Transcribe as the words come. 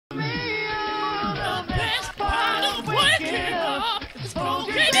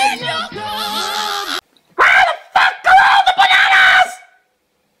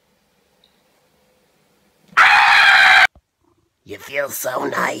so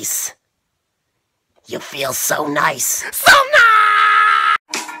nice. You feel so nice. So nice!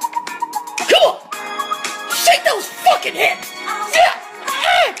 Come on! Shake those fucking hips! Yeah!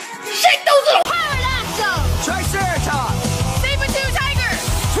 Shake those little... Pterodactyl! Triceratops! Saber-tooth tiger!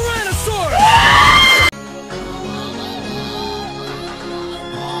 Tyrannosaur!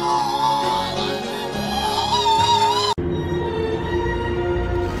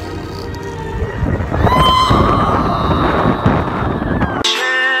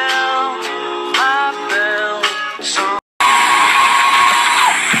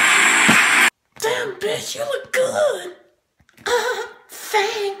 Damn, bitch, you look good.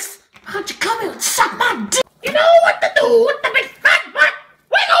 Thanks. Why don't you come here and suck my dick? You know what to do with the big fat butt!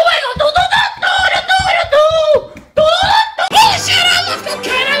 Wiggle, wiggle, do, do, do, do, do, do, do, do, do. Bullshit! I love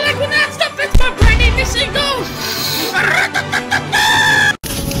cocaine! I like when that stuff hits my brain and this thing goes.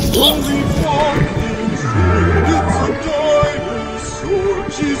 Holy fucking shit, it's a dinosaur,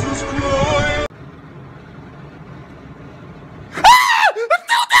 Jesus Christ!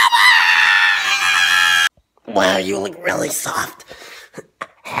 Wow, you look really soft.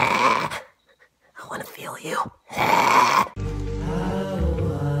 I want to feel you.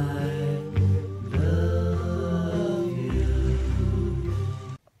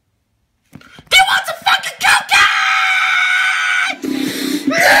 Do you want some fucking cocaine?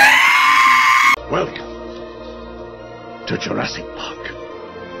 Welcome to Jurassic Park.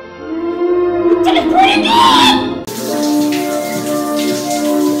 It's pretty good!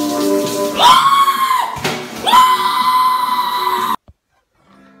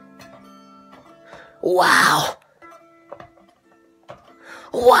 Wow.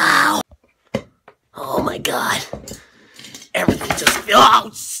 Wow. Oh my god. Everything just feels... Oh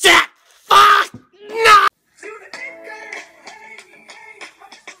shit! Fuck! No!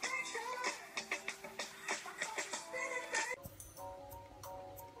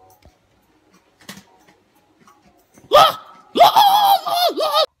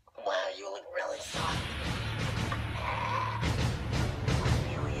 Wow, you look really soft.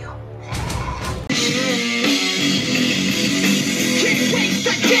 Feel you. Can't waste a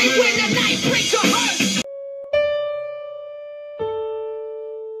day when the night breaks your heart!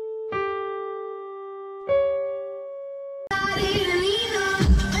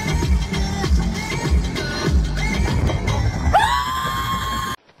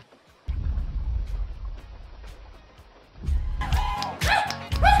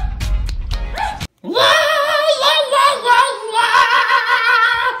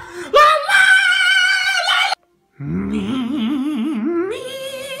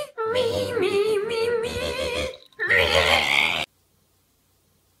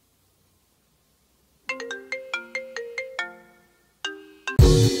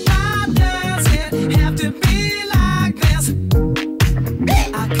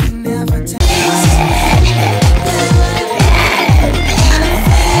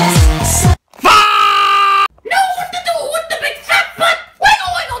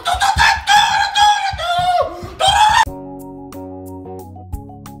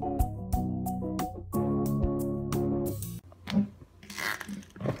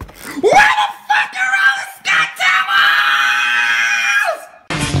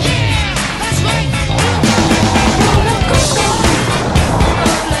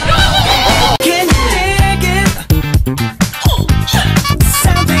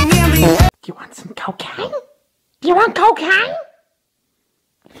 You want some cocaine? You want cocaine?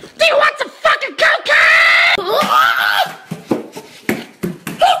 Do you want some fucking cocaine?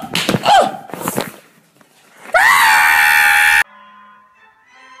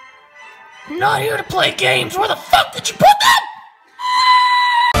 I'm not here to play games. Where the fuck did you put that?